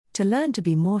To learn to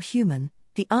be more human,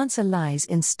 the answer lies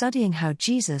in studying how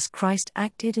Jesus Christ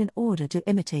acted in order to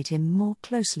imitate him more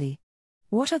closely.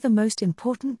 What are the most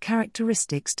important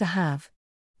characteristics to have?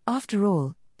 After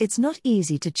all, it's not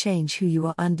easy to change who you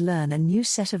are and learn a new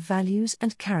set of values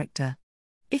and character.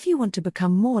 If you want to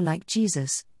become more like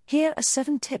Jesus, here are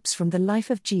 7 tips from the life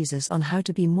of Jesus on how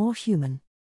to be more human.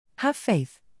 Have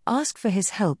faith, ask for his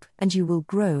help, and you will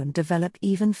grow and develop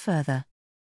even further.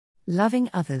 Loving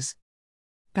others.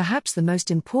 Perhaps the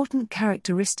most important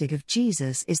characteristic of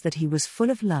Jesus is that he was full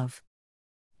of love.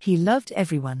 He loved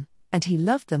everyone, and he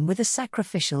loved them with a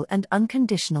sacrificial and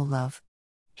unconditional love.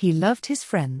 He loved his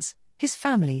friends, his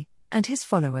family, and his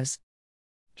followers.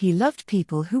 He loved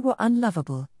people who were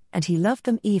unlovable, and he loved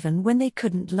them even when they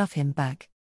couldn't love him back.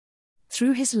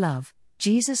 Through his love,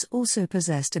 Jesus also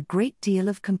possessed a great deal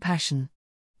of compassion.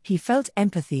 He felt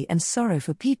empathy and sorrow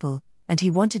for people, and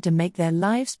he wanted to make their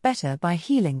lives better by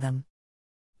healing them.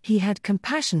 He had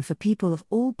compassion for people of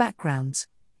all backgrounds,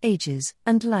 ages,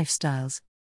 and lifestyles.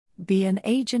 Be an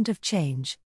agent of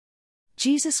change.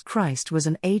 Jesus Christ was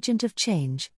an agent of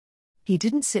change. He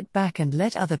didn't sit back and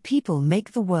let other people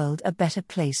make the world a better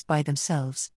place by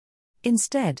themselves.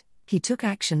 Instead, he took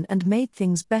action and made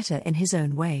things better in his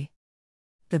own way.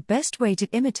 The best way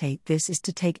to imitate this is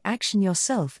to take action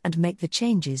yourself and make the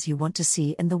changes you want to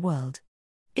see in the world.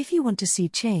 If you want to see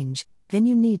change, then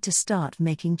you need to start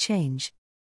making change.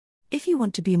 If you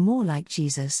want to be more like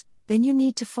Jesus, then you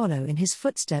need to follow in his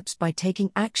footsteps by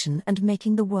taking action and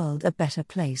making the world a better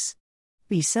place.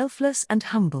 Be selfless and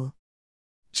humble.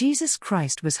 Jesus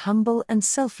Christ was humble and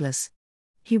selfless.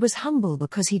 He was humble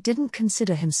because he didn't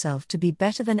consider himself to be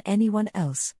better than anyone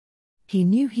else. He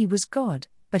knew he was God,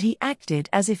 but he acted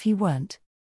as if he weren't.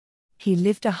 He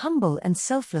lived a humble and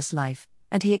selfless life,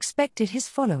 and he expected his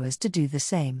followers to do the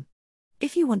same.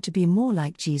 If you want to be more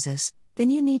like Jesus, then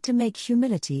you need to make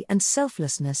humility and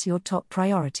selflessness your top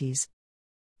priorities.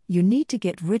 You need to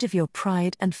get rid of your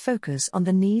pride and focus on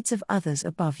the needs of others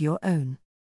above your own.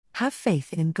 Have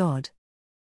faith in God.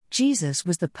 Jesus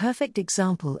was the perfect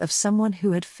example of someone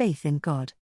who had faith in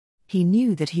God. He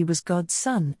knew that he was God's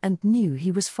son and knew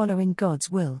he was following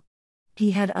God's will.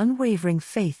 He had unwavering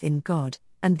faith in God,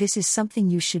 and this is something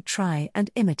you should try and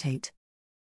imitate.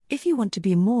 If you want to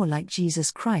be more like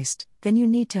Jesus Christ, then you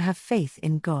need to have faith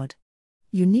in God.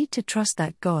 You need to trust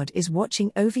that God is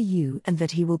watching over you and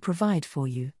that he will provide for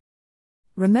you.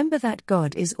 Remember that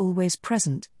God is always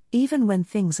present, even when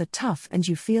things are tough and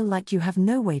you feel like you have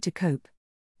no way to cope.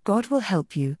 God will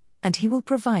help you, and he will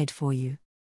provide for you.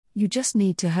 You just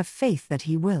need to have faith that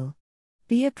he will.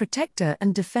 Be a protector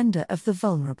and defender of the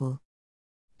vulnerable.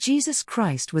 Jesus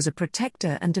Christ was a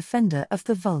protector and defender of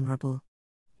the vulnerable.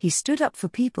 He stood up for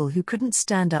people who couldn't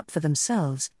stand up for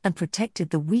themselves and protected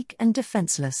the weak and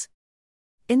defenseless.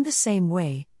 In the same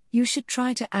way, you should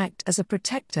try to act as a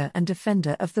protector and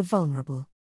defender of the vulnerable.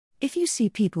 If you see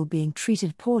people being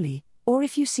treated poorly, or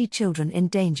if you see children in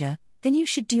danger, then you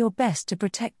should do your best to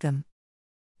protect them.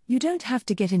 You don't have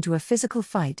to get into a physical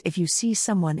fight if you see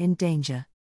someone in danger.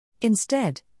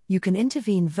 Instead, you can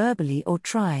intervene verbally or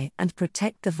try and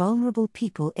protect the vulnerable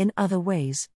people in other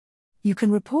ways. You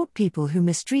can report people who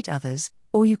mistreat others,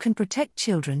 or you can protect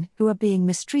children who are being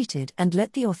mistreated and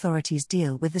let the authorities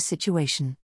deal with the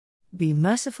situation. Be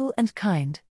merciful and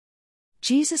kind.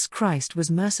 Jesus Christ was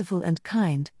merciful and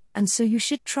kind, and so you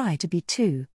should try to be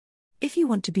too. If you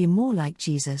want to be more like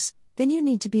Jesus, then you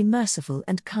need to be merciful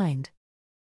and kind.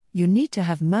 You need to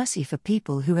have mercy for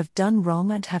people who have done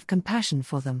wrong and have compassion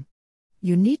for them.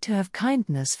 You need to have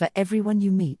kindness for everyone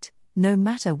you meet, no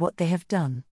matter what they have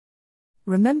done.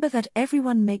 Remember that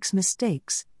everyone makes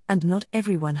mistakes, and not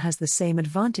everyone has the same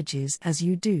advantages as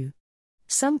you do.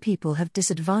 Some people have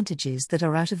disadvantages that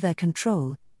are out of their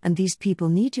control, and these people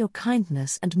need your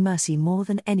kindness and mercy more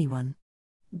than anyone.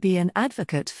 Be an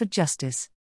advocate for justice.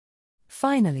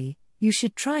 Finally, you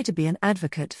should try to be an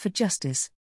advocate for justice.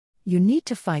 You need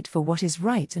to fight for what is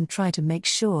right and try to make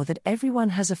sure that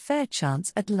everyone has a fair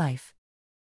chance at life.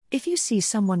 If you see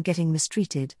someone getting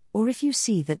mistreated, or if you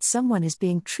see that someone is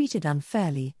being treated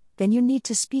unfairly, then you need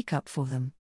to speak up for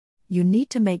them. You need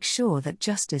to make sure that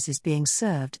justice is being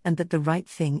served and that the right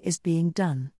thing is being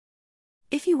done.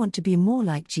 If you want to be more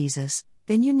like Jesus,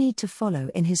 then you need to follow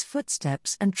in his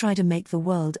footsteps and try to make the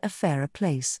world a fairer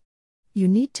place. You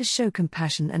need to show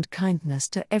compassion and kindness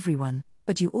to everyone,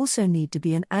 but you also need to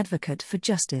be an advocate for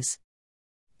justice.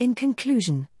 In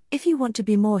conclusion, if you want to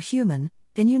be more human,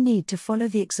 then you need to follow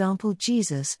the example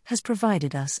Jesus has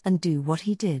provided us and do what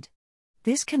he did.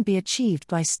 This can be achieved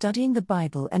by studying the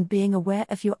Bible and being aware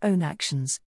of your own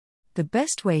actions. The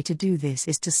best way to do this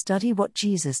is to study what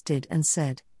Jesus did and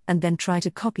said, and then try to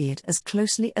copy it as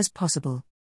closely as possible.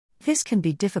 This can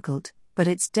be difficult, but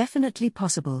it's definitely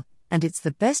possible, and it's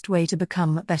the best way to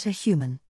become a better human.